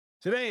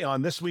Today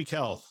on This Week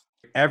Health.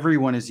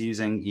 Everyone is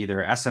using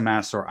either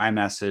SMS or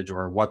iMessage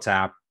or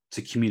WhatsApp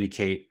to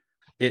communicate.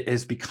 It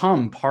has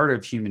become part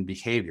of human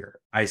behavior.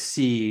 I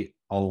see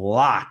a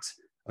lot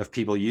of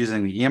people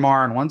using the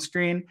EMR on one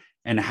screen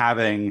and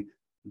having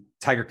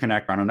Tiger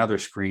Connect on another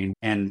screen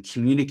and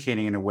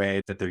communicating in a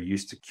way that they're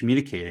used to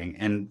communicating.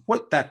 And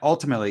what that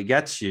ultimately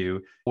gets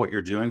you, what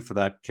you're doing for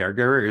that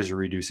caregiver is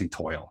reducing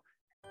toil.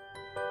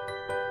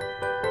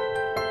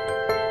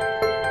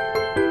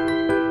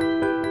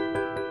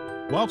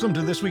 Welcome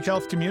to This Week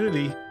Health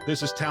Community.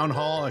 This is Town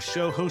Hall, a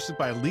show hosted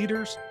by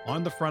leaders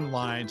on the front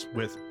lines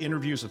with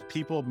interviews with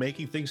people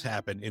making things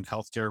happen in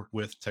healthcare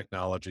with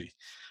technology.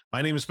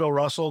 My name is Bill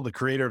Russell, the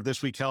creator of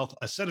This Week Health,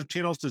 a set of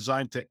channels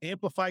designed to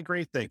amplify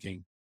great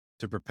thinking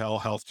to propel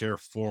healthcare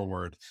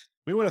forward.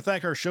 We want to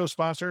thank our show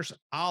sponsors,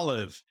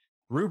 Olive,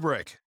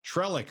 Rubrik,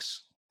 Trellix,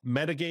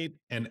 Medigate,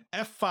 and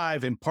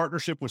F5 in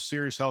partnership with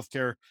Sirius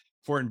Healthcare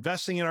for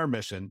investing in our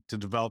mission to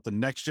develop the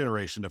next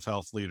generation of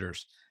health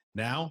leaders.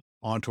 Now,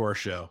 on to our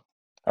show.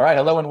 All right.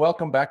 Hello and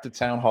welcome back to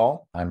Town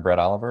Hall. I'm Brett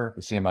Oliver,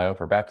 the CMIO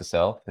for Baptist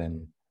Health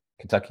in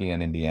Kentucky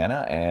and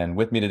Indiana. And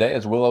with me today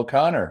is Will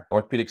O'Connor,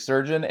 orthopedic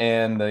surgeon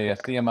and the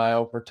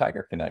CMIO for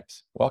Tiger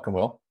Connect. Welcome,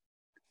 Will.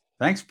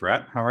 Thanks,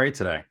 Brett. How are you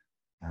today?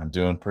 I'm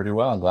doing pretty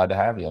well. I'm glad to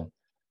have you.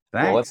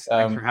 Thanks. Well,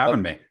 Thanks for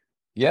having me.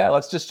 Yeah,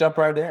 let's just jump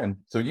right in.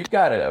 So you've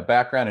got a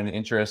background and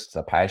interest,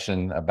 a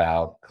passion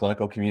about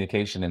clinical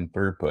communication and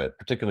throughput,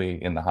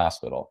 particularly in the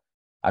hospital.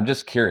 I'm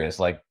just curious,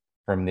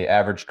 from the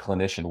average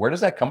clinician, where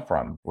does that come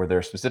from? Were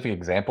there specific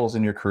examples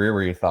in your career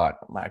where you thought,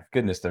 oh, my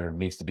goodness, there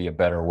needs to be a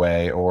better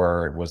way,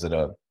 or was it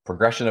a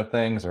progression of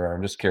things, or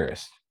I'm just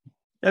curious?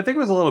 I think it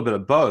was a little bit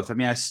of both. I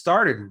mean, I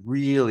started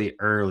really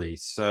early.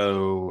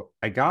 So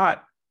I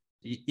got,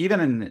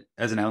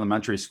 as an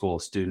elementary school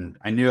student,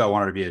 I knew I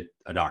wanted to be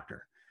a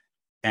doctor.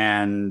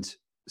 And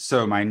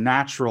so my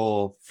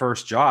natural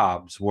first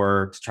jobs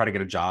were to try to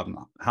get a job in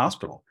the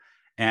hospital.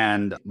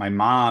 And my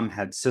mom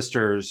had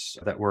sisters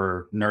that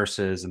were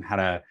nurses and had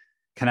a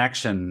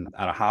connection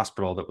at a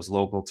hospital that was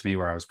local to me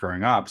where I was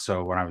growing up.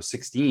 So when I was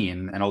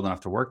 16 and old enough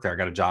to work there, I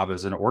got a job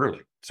as an orderly,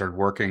 started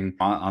working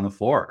on the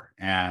floor.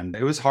 And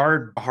it was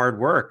hard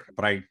work,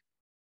 but it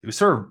was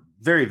sort of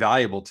very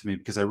valuable to me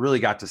because I really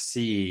got to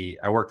see,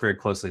 I worked very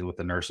closely with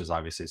the nurses,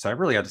 obviously. So I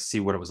really got to see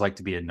what it was like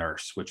to be a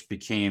nurse, which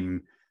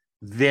became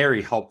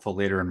very helpful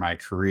later in my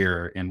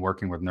career in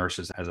working with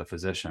nurses as a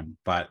physician.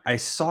 But I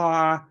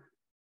saw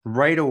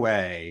right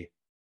away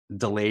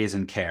delays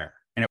in care.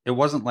 And it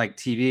wasn't like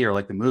TV or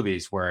like the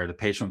movies where the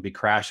patient would be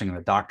crashing and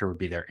the doctor would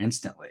be there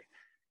instantly.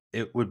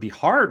 It would be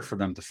hard for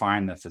them to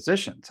find the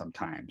physician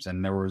sometimes.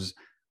 And there was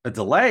a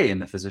delay in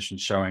the physician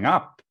showing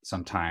up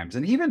sometimes.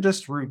 And even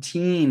just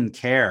routine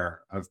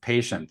care of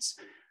patients,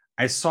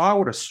 I saw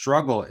what a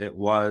struggle it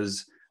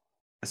was,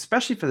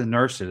 especially for the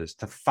nurses,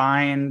 to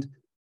find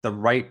the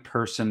right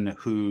person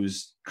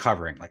who's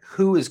covering, like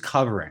who is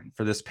covering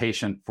for this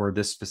patient for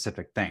this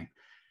specific thing.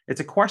 It's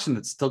a question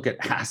that still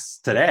gets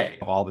asked today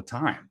all the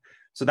time.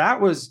 So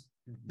that was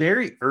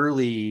very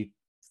early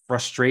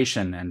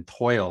frustration and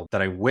toil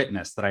that I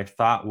witnessed that I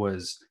thought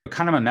was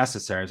kind of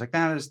unnecessary. I was like,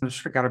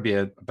 there's got to be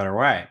a better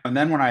way. And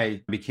then when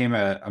I became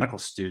a medical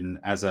student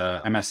as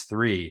a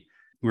MS3,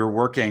 we were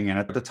working, and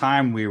at the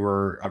time we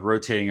were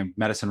rotating a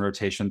medicine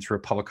rotation through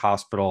a public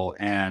hospital.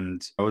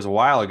 And it was a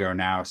while ago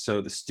now.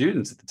 So the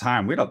students at the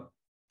time, we had a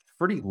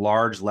pretty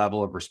large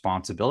level of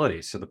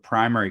responsibility. So the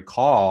primary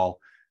call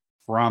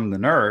from the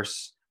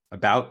nurse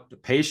about the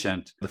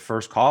patient, the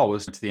first call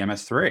was to the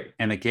MS3.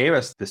 And it gave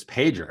us this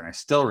pager. And I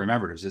still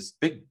remember it was this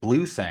big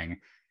blue thing.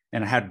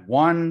 And it had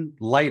one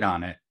light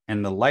on it.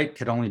 And the light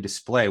could only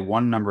display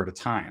one number at a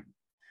time.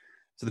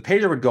 So the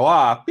pager would go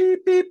off,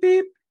 beep, beep,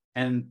 beep.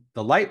 And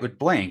the light would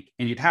blink.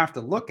 And you'd have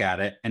to look at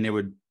it. And it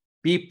would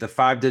beep the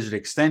 5-digit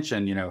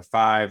extension,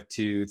 5,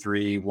 2,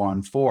 3,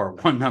 1, 4,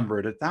 one number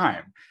at a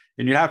time.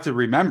 And you have to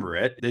remember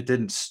it. It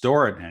didn't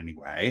store it in any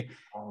way.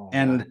 Oh,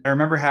 and I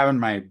remember having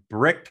my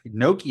brick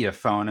Nokia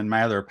phone in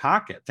my other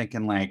pocket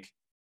thinking wait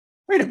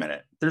a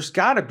minute, there's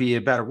got to be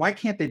a better, why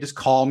can't they just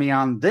call me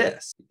on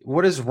this?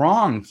 What is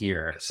wrong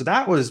here? So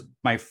that was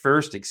my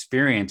first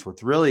experience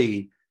with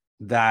really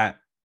that,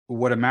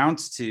 what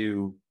amounts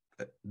to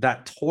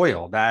that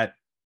toil, that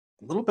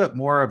little bit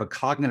more of a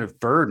cognitive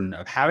burden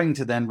of having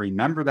to then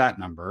remember that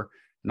number,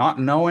 not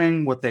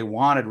knowing what they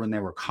wanted when they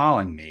were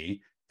calling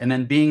me, and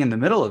then being in the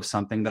middle of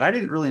something that I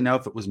didn't really know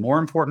if it was more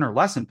important or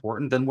less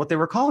important than what they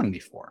were calling me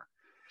for.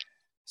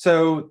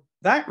 So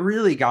that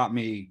really got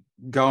me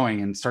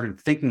going and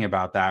started thinking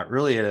about that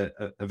really at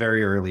a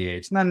very early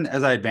age. And then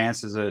as I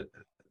advanced as a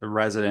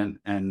resident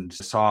and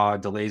saw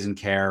delays in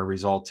care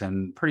result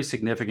in pretty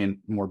significant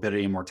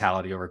morbidity and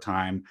mortality over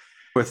time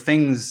with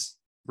things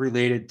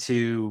related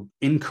to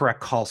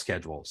incorrect call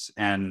schedules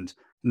and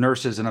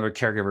nurses and other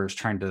caregivers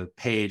trying to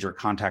page or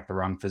contact the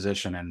wrong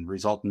physician and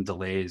result in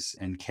delays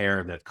in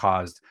care that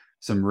caused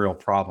some real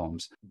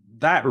problems.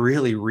 That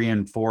really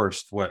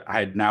reinforced what I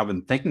had now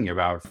been thinking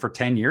about for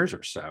 10 years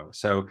or so.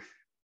 So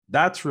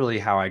that's really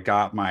how I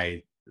got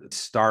my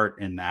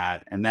start in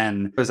that. And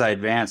then as I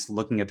advanced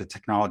looking at the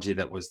technology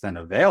that was then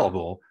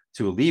available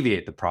to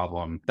alleviate the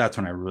problem, that's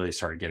when I really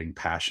started getting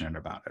passionate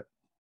about it.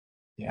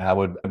 Yeah, I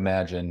would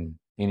imagine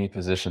any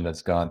physician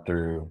that's gone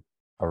through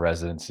a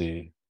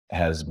residency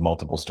has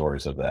multiple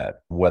stories of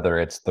that. Whether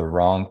it's the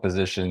wrong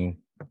physician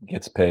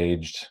gets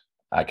paged.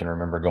 I can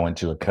remember going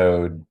to a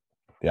code.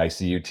 The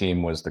ICU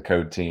team was the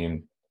code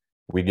team.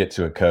 We get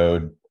to a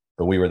code,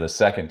 but we were the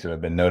second to have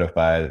been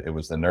notified. It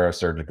was the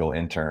neurosurgical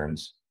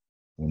interns.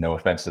 No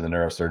offense to the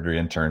neurosurgery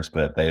interns,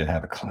 but they didn't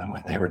have a clue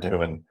what they were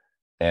doing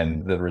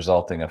and the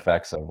resulting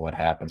effects of what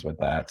happens with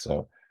that.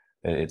 So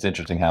it's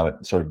interesting how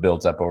it sort of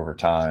builds up over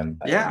time.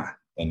 Yeah.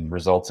 And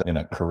results in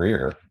a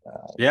career.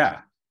 Yeah.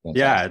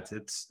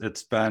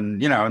 It's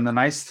been, and the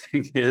nice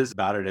thing is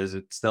about it is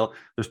it's still,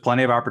 there's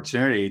plenty of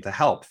opportunity to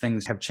help.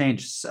 Things have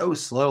changed so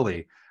slowly.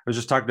 I was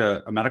just talking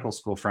to a medical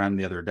school friend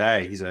the other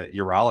day. He's a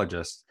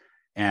urologist,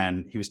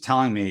 and he was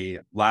telling me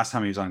last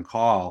time he was on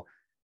call,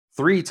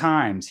 3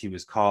 times he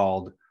was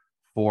called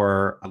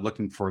for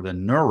looking for the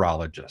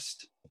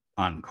neurologist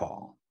on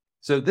call.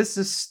 So this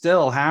is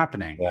still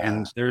happening. Yeah.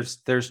 And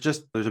there's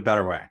a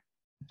better way.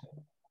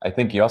 I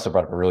think you also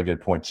brought up a really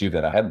good point too,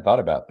 that I hadn't thought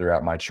about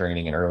throughout my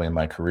training and early in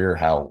my career,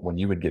 how when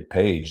you would get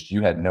paged,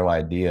 you had no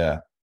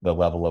idea the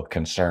level of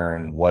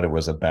concern, what it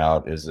was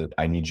about. Is it,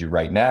 I need you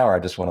right now, or I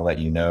just want to let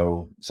you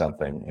know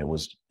something? There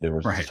was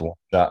right. Just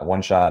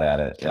one shot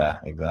at it. Yeah,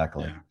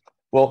 exactly. Yeah.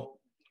 Well,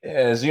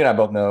 as you and I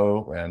both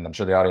know, and I'm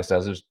sure the audience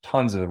does, there's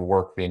tons of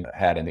work being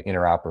had in the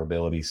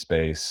interoperability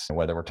space,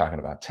 whether we're talking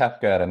about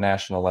TEFCA at a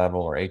national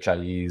level or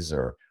HIEs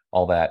or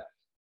all that.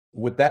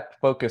 Would that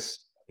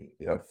focus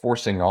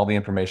forcing all the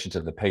information to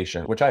the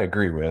patient, which I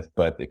agree with,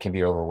 but it can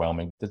be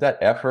overwhelming. Does that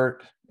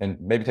effort, and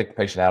maybe take the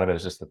patient out of it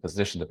as just the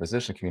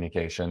physician-to-physician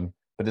communication,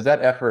 but does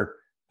that effort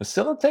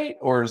facilitate,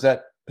 or does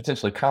that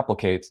potentially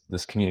complicate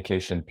this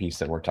communication piece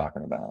that we're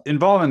talking about?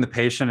 Involving the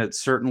patient, it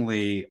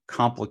certainly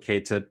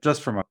complicates it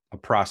just from a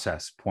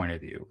process point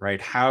of view, right?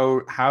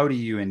 How do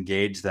you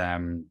engage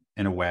them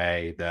in a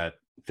way that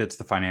fits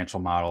the financial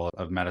model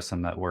of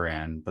medicine that we're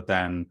in, but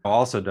then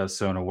also does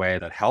so in a way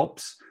that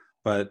helps,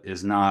 but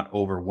is not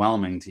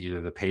overwhelming to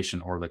either the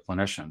patient or the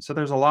clinician. So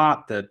there's a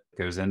lot that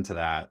goes into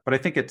that, but I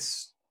think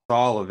it's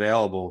all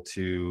available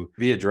to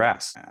be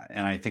addressed.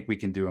 And I think we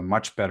can do a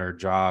much better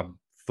job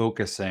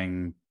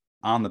focusing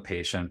on the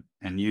patient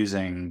and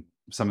using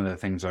some of the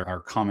things that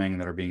are coming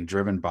that are being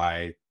driven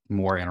by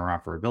more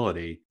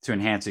interoperability to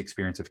enhance the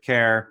experience of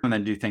care, and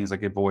then do things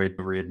like avoid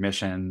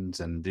readmissions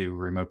and do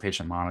remote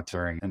patient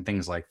monitoring and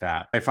things like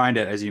that. I find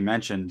it, as you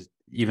mentioned,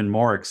 even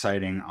more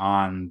exciting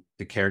on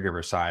the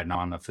caregiver side, not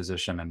on the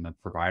physician and the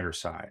provider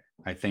side.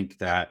 I think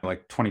that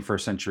like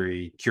 21st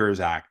Century Cures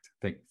Act,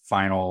 I think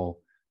final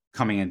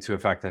coming into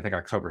effect, I think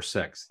October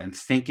 6th, and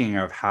thinking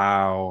of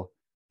how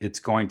it's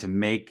going to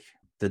make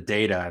the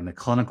data and the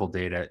clinical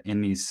data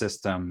in these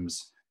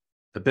systems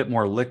a bit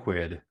more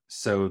liquid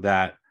so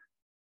that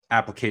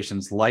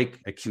applications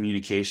like a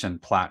communication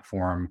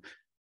platform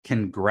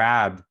can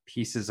grab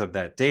pieces of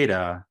that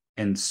data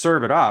and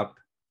serve it up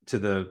to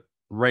the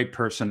right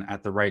person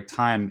at the right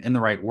time in the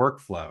right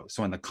workflow.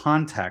 So in the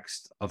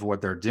context of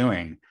what they're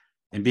doing,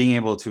 and being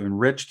able to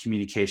enrich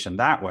communication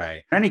that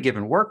way. Any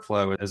given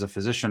workflow as a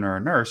physician or a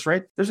nurse,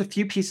 right? There's a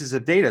few pieces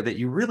of data that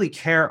you really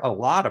care a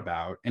lot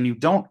about, and you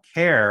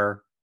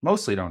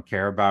mostly don't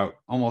care about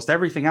almost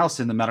everything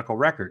else in the medical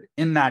record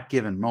in that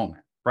given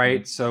moment,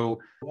 right? So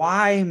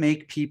why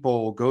make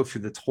people go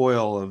through the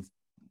toil of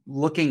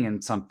looking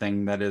in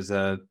something that is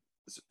a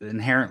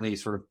inherently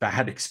sort of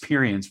bad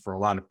experience for a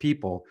lot of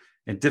people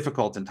and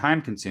difficult and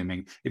time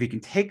consuming, if you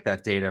can take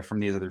that data from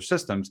these other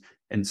systems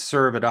and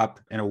serve it up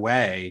in a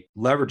way,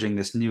 leveraging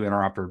this new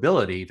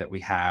interoperability that we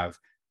have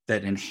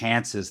that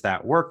enhances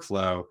that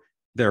workflow,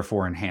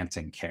 therefore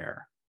enhancing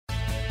care.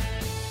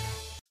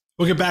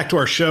 We'll get back to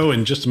our show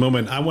in just a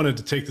moment. I wanted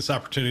to take this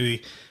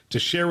opportunity to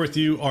share with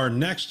you our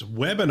next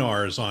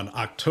webinars on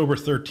October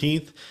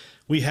 13th.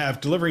 We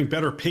have Delivering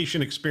Better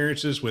Patient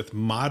Experiences with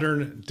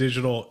Modern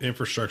Digital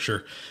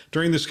Infrastructure.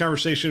 During this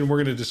conversation, we're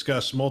going to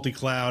discuss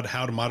multi-cloud,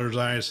 how to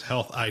modernize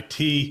health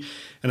IT,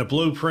 and a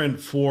blueprint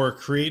for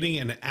creating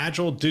an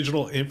agile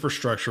digital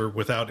infrastructure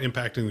without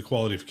impacting the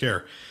quality of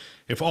care.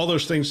 If all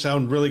those things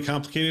sound really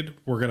complicated,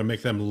 we're going to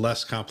make them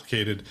less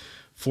complicated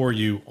for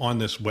you on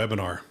this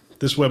webinar.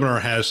 This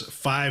webinar has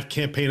 5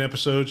 campaign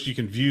episodes. You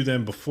can view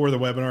them before the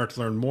webinar to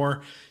learn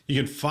more.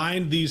 You can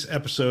find these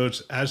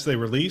episodes as they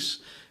release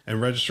and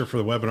register for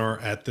the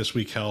webinar at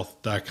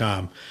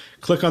thisweekhealth.com.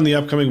 Click on the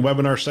upcoming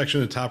webinar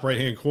section in the top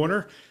right-hand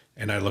corner,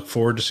 and I look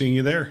forward to seeing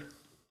you there.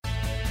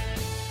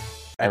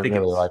 I think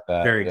really like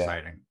that. Very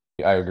exciting.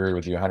 I agree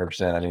with you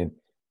 100%. I mean,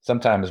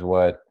 sometimes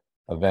what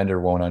a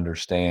vendor won't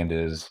understand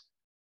is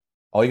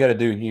all you got to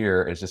do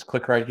here is just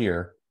click right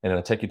here, and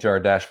it'll take you to our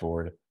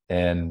dashboard,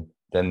 and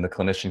then the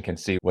clinician can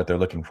see what they're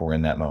looking for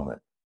in that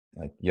moment.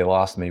 Like, you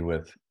lost me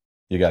with,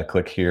 you got to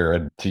click here.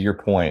 And to your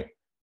point,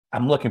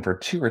 I'm looking for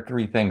 2 or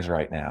 3 things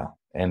right now.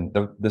 And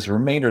this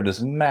remainder,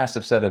 this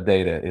massive set of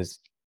data is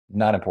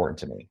not important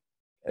to me.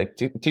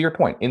 To your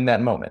point, in that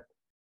moment.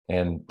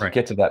 And to Right.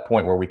 get to that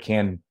point where we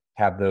can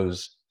have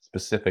those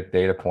specific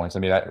data points, I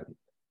mean, I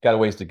got a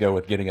ways to go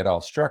with getting it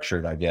all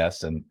structured, I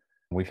guess. And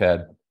we've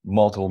had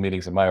multiple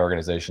meetings in my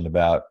organization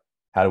about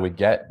how do we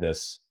get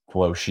this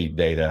flow sheet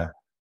data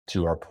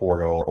to our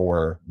portal,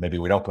 or maybe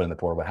we don't put it in the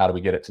portal, but how do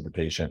we get it to the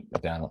patient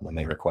down when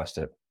they request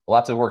it?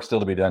 Lots of work still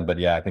to be done, but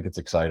yeah, I think it's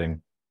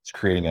exciting. It's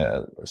creating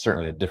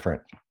certainly a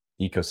different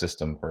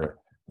ecosystem for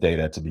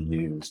data to be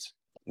used.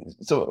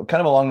 So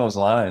kind of along those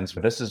lines,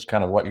 but this is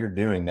kind of what you're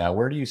doing now.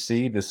 Where do you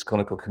see this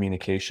clinical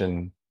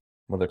communication,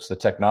 whether it's the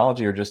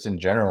technology or just in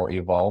general,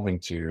 evolving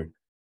to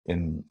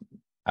in,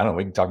 I don't know,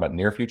 we can talk about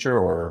near future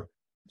or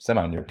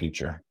semi-near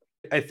future?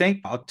 I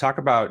think I'll talk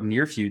about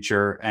near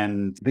future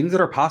and things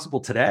that are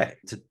possible today,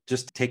 to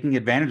just taking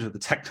advantage of the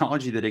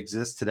technology that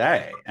exists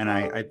today. And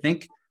I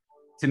think,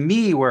 to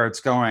me, where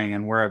it's going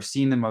and where I've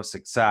seen the most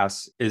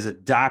success is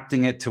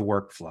adapting it to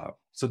workflow.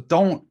 So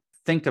don't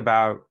think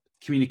about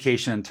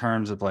communication in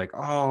terms of like,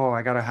 oh,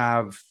 I got to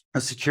have a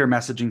secure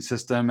messaging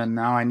system, and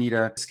now I need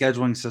a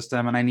scheduling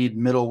system, and I need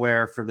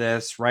middleware for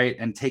this, right?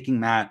 And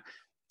taking that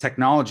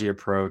technology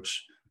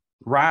approach.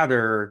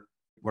 Rather,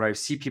 what I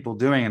see people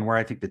doing, and where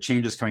I think the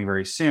change is coming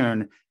very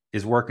soon,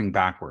 is working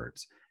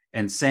backwards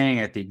and saying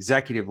at the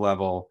executive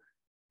level,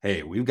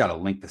 hey, we've got a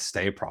length of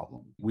stay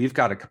problem. We've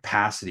got a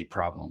capacity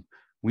problem.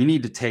 We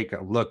need to take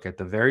a look at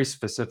the very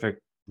specific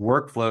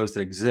workflows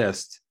that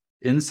exist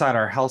inside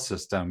our health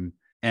system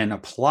and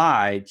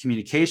apply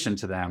communication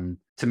to them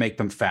to make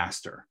them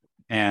faster.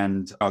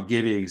 And I'll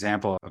give you an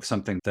example of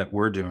something that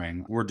we're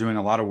doing. We're doing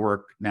a lot of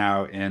work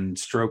now in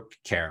stroke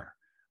care,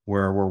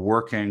 where we're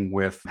working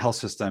with health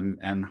system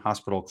and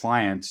hospital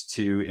clients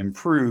to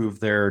improve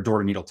their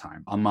door-to-needle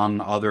time,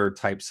 among other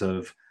types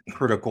of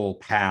critical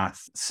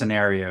path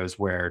scenarios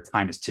where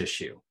time is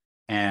tissue.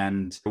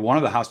 And one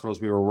of the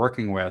hospitals we were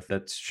working with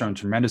that's shown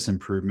tremendous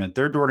improvement,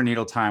 their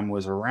door-to-needle time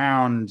was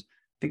around,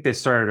 I think they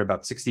started at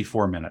about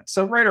 64 minutes.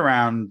 So right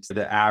around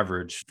the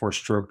average for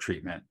stroke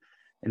treatment.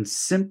 And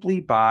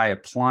simply by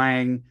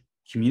applying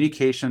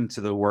communication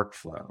to the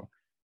workflow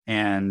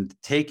and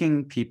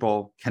taking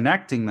people,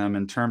 connecting them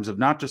in terms of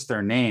not just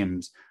their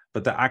names,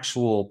 but the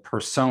actual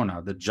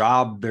persona, the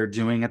job they're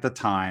doing at the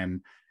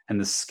time, and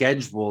the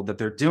schedule that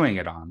they're doing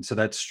it on. So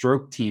that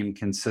stroke team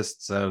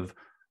consists of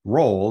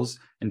roles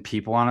and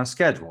people on a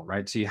schedule,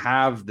 right? So you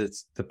have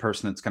the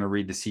person that's going to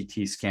read the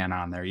CT scan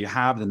on there. You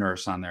have the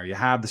nurse on there. You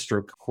have the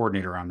stroke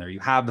coordinator on there. You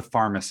have the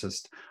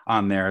pharmacist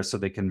on there so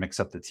they can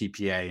mix up the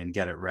TPA and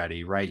get it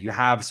ready, right? You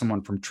have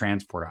someone from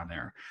transport on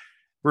there.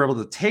 We're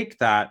able to take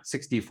that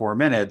 64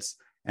 minutes,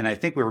 and I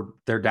think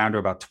they're down to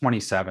about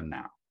 27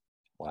 now.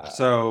 Wow.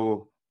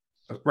 So,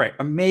 right,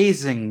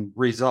 amazing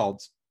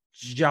results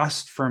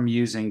just from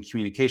using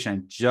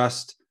communication,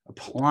 just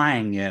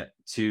applying it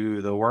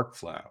to the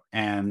workflow.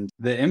 And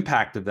the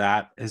impact of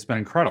that has been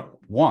incredible.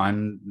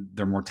 One,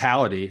 their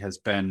mortality has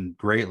been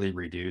greatly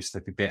reduced. I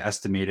think they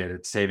estimated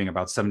it's saving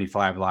about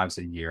 75 lives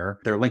a year.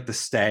 Their length of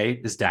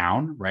stay is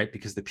down, right?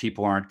 Because the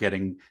people aren't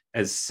getting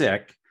as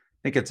sick.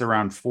 I think it's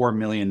around 4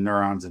 million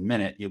neurons a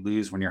minute you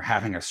lose when you're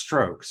having a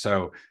stroke.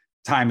 So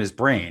time is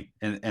brain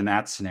in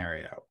that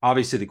scenario.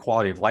 Obviously, the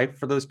quality of life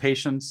for those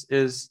patients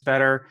is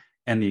better.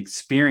 And the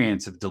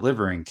experience of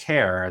delivering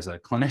care as a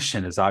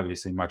clinician is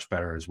obviously much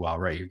better as well,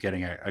 right? You're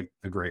getting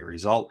a great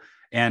result.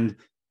 And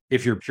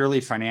if you're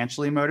purely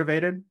financially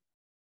motivated,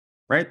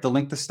 right, the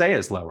length of stay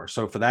is lower.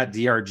 So for that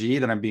DRG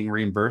that I'm being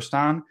reimbursed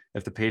on,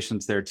 if the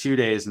patient's there 2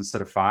 days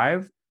instead of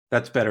 5,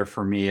 that's better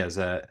for me as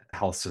a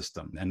health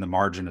system. And the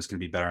margin is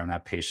going to be better on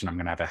that patient. I'm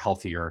going to have a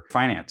healthier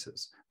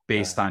finances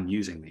based on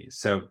using these.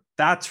 So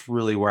that's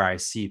really where I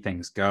see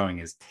things going,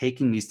 is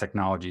taking these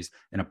technologies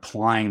and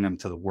applying them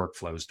to the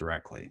workflows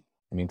directly.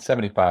 I mean,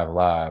 75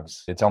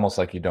 lives, it's almost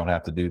like you don't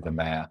have to do the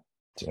math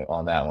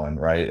on that one,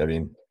 right? I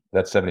mean,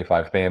 that's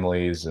 75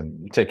 families, and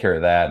you take care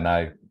of that, and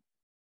I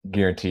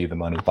guarantee the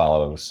money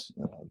follows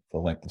the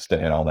length of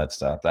stay and all that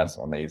stuff. That's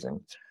amazing.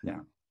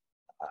 Yeah.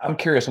 I'm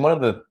curious, one of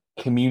the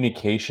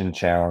communication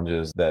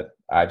challenges that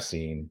I've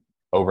seen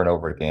over and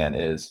over again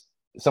is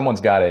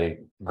someone's got a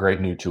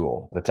great new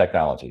tool, the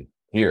technology.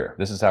 Here,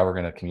 this is how we're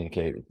going to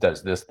communicate. It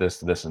does this,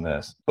 and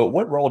this. But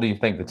what role do you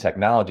think the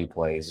technology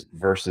plays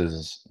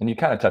versus, and you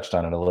kind of touched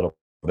on it a little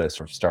bit,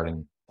 sort of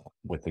starting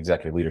with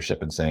executive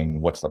leadership and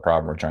saying, what's the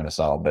problem we're trying to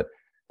solve? But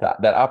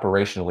that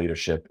operational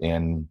leadership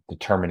in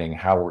determining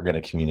how we're going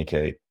to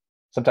communicate.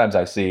 Sometimes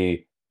I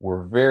see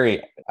they're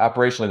very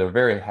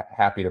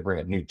happy to bring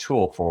a new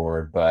tool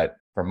forward. But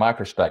from my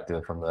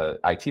perspective, from the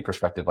IT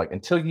perspective, like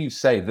until you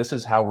say, this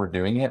is how we're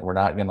doing it, we're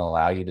not going to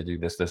allow you to do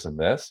this, and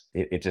this,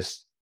 it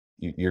just,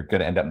 you're going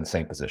to end up in the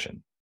same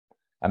position.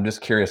 I'm just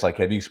curious, like,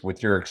 have you,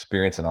 with your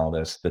experience in all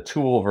this, the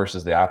tool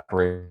versus the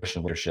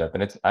operational leadership,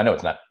 and I know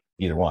it's not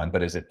either one,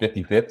 but is it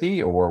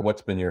 50-50, or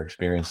what's been your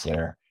experience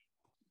there?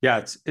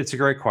 Yeah, it's a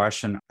great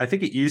question. I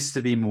think it used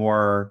to be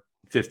more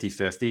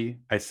 50-50.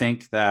 I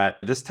think that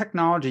this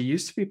technology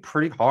used to be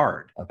pretty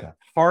hard. Okay.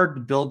 Hard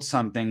to build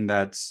something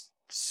that's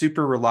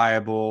super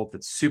reliable,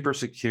 that's super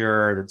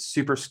secure, that's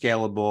super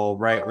scalable,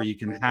 right? Where you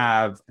can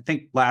have, I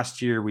think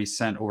last year we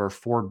sent over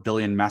 4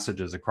 billion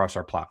messages across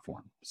our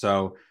platform.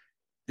 So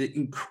the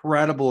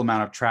incredible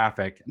amount of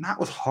traffic, and that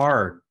was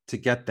hard to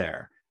get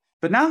there.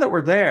 But now that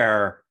we're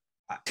there,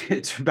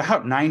 it's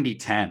about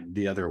 90-10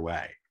 the other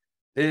way.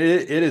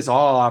 It is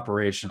all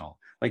operational.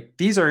 Like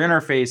these are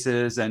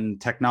interfaces and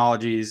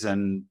technologies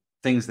and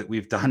things that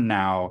we've done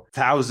now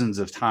thousands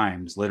of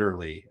times,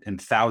 literally in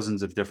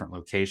thousands of different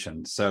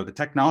locations. So the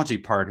technology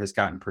part has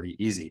gotten pretty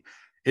easy.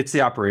 It's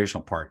the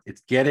operational part.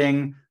 It's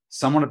getting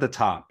someone at the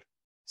top,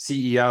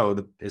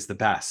 CEO is the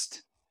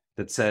best,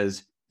 that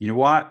says, you know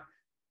what?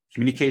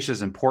 Communication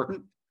is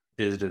important.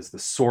 It is the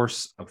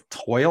source of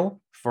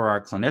toil for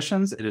our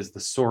clinicians. It is the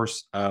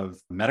source of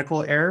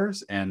medical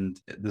errors and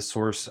the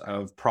source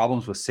of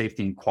problems with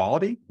safety and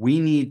quality. We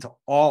need to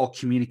all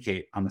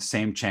communicate on the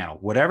same channel.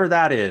 Whatever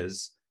that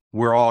is,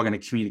 we're all going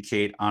to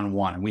communicate on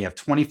one. And we have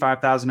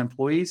 25,000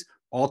 employees.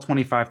 All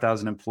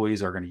 25,000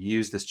 employees are going to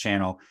use this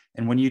channel.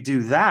 And when you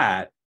do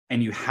that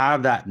and you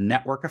have that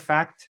network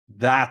effect,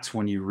 that's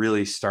when you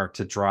really start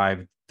to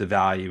drive the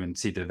value and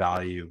see the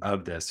value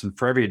of this. And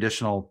for every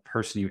additional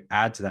person you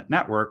add to that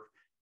network,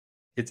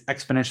 it's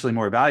exponentially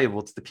more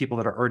valuable to the people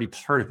that are already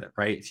part of it,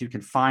 right? If you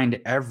can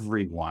find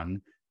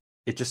everyone,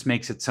 it just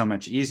makes it so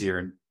much easier.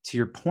 And to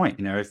your point,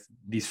 if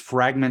these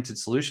fragmented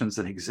solutions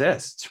that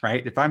exist,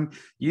 right? If I'm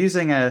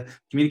using a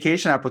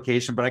communication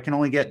application, but I can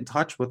only get in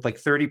touch with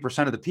like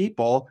 30% of the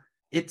people,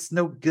 it's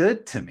no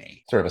good to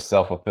me. Sort of a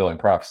self-fulfilling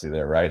prophecy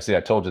there, right? See,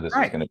 I told you this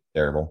was going to be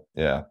terrible.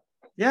 Yeah.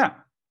 Yeah.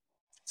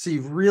 So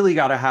you've really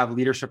got to have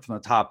leadership from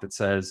the top that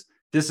says,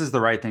 this is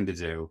the right thing to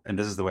do, and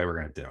this is the way we're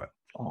going to do it.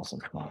 Awesome.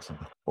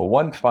 Well,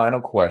 one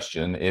final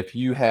question. If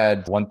you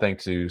had one thing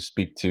to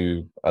speak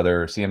to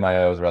other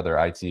CMIOs or other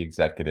IT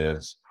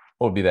executives,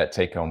 what would be that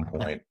take-home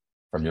point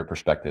from your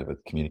perspective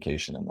with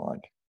communication and the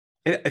like?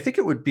 I think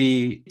it would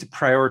be to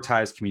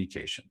prioritize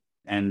communication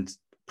and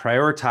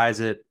prioritize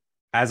it,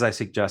 as I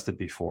suggested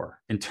before,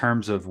 in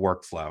terms of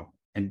workflow,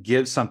 and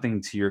give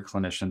something to your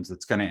clinicians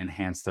that's going to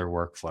enhance their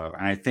workflow.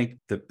 And I think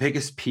the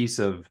biggest piece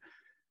of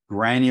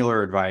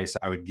granular advice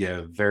I would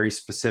give, very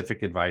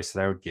specific advice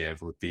that I would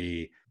give, would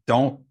be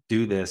don't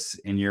do this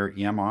in your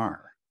EMR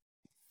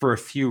for a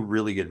few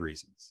really good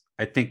reasons.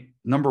 I think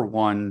number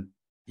one,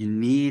 you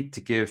need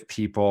to give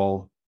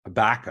people a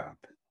backup,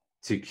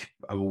 to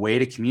a way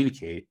to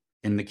communicate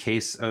in the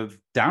case of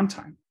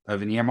downtime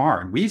of an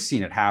EMR. And we've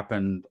seen it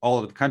happen all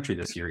over the country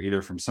this year,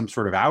 either from some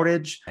sort of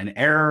outage, an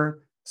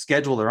error,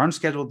 scheduled or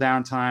unscheduled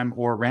downtime,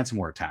 or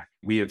ransomware attack.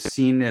 We have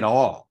seen it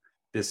all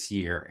this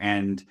year.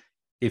 And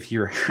if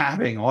you're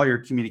having all your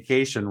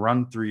communication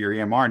run through your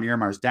EMR and your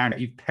EMR is down,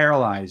 you've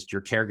paralyzed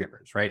your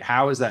caregivers, right?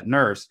 How is that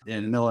nurse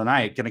in the middle of the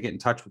night going to get in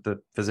touch with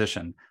the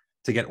physician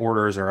to get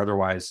orders or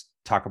otherwise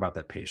talk about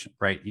that patient,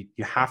 right?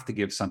 You have to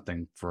give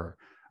something for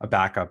a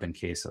backup in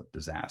case of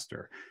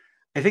disaster.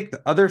 I think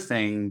the other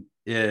thing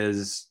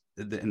is,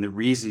 and the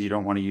reason you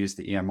don't want to use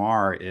the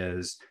EMR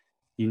is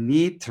you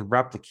need to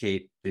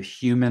replicate the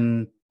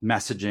human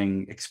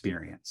messaging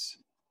experience.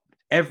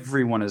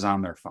 Everyone is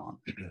on their phone.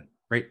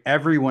 Right?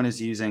 Everyone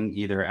is using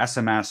either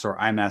SMS or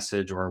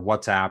iMessage or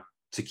WhatsApp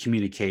to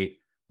communicate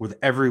with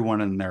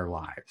everyone in their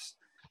lives.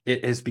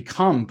 It has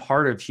become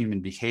part of human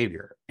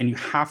behavior, and you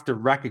have to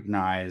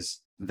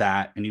recognize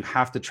that, and you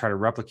have to try to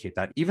replicate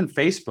that. Even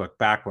Facebook,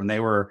 back when they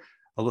were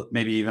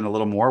maybe even a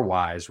little more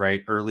wise,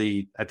 right?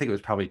 Early, I think it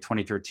was probably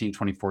 2013,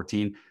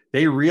 2014,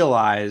 they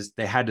realized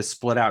they had to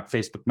split out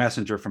Facebook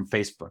Messenger from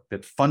Facebook,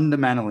 that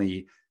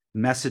fundamentally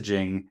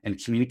messaging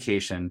and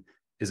communication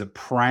is a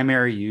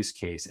primary use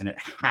case, and it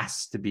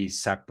has to be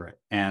separate.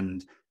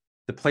 And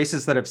the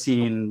places that I've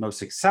seen most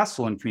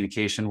successful in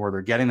communication, where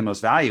they're getting the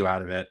most value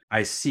out of it,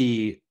 I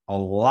see a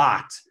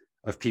lot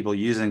of people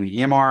using the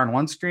EMR on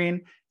one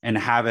screen and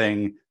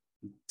having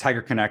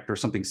Tiger Connect or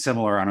something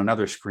similar on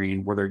another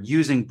screen, where they're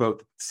using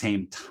both at the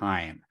same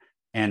time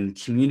and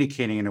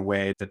communicating in a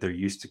way that they're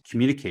used to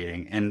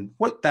communicating. And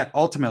what that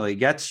ultimately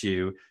gets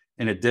you,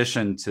 in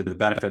addition to the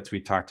benefits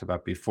we talked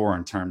about before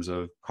in terms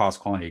of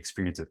cost, quality,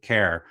 experience of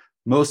care,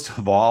 most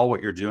of all,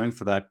 what you're doing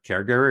for that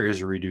caregiver is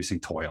you're reducing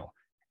toil.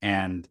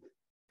 And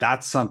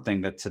that's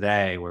something that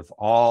today, with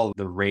all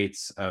the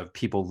rates of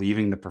people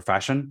leaving the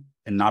profession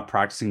and not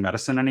practicing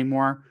medicine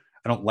anymore,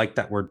 I don't like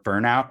that word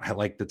burnout. I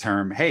like the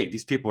term, hey,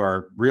 these people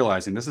are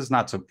realizing this is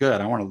not so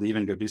good. I want to leave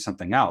and go do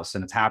something else.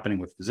 And it's happening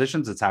with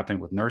physicians. It's happening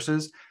with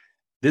nurses.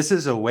 This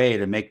is a way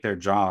to make their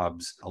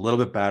jobs a little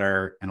bit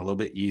better and a little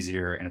bit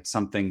easier. And it's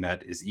something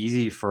that is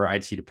easy for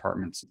IT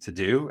departments to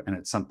do. And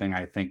it's something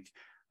I think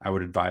I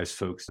would advise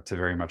folks to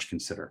very much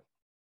consider.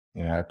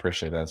 Yeah, I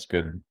appreciate that. It's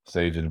good,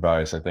 sage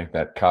advice. I think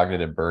that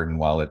cognitive burden,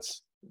 while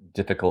it's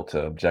difficult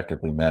to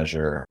objectively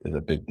measure, is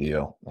a big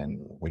deal. And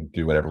we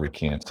do whatever we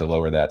can to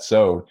lower that.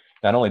 So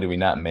not only do we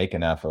not make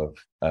enough of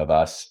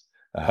us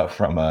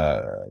from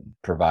a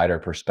provider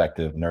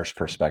perspective, nurse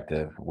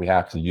perspective, we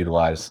have to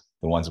utilize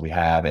the ones we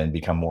have and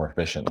become more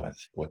efficient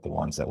with the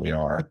ones that we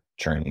are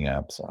training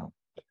up. So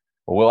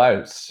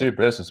Well,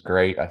 this is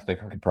great. I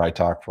think we could probably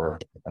talk for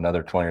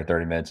another 20 or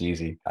 30 minutes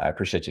easy. I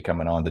appreciate you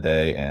coming on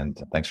today,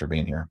 and thanks for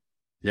being here.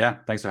 Yeah.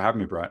 Thanks for having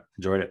me, Brett.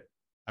 Enjoyed it.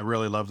 I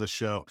really love this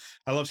show.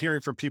 I love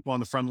hearing from people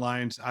on the front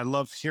lines. I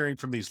love hearing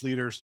from these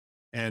leaders.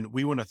 And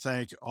we want to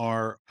thank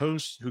our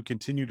hosts who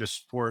continue to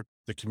support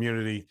the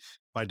community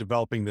by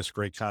developing this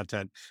great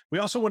content. We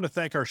also want to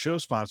thank our show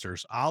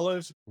sponsors,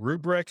 Olive,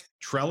 Rubrik,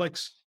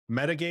 Trellix,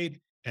 Medigate,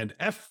 and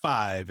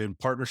F5 in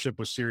partnership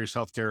with Sirius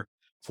Healthcare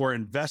for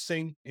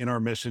investing in our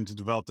mission to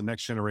develop the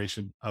next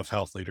generation of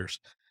health leaders.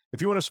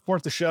 If you want to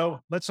support the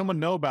show, let someone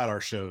know about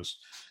our shows.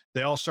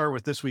 They all start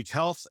with This Week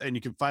Health, and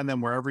you can find them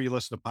wherever you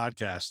listen to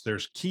podcasts.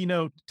 There's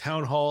Keynote,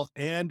 Town Hall,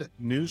 and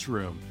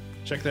Newsroom.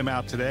 Check them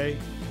out today.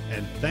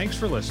 And thanks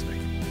for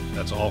listening.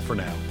 That's all for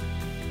now.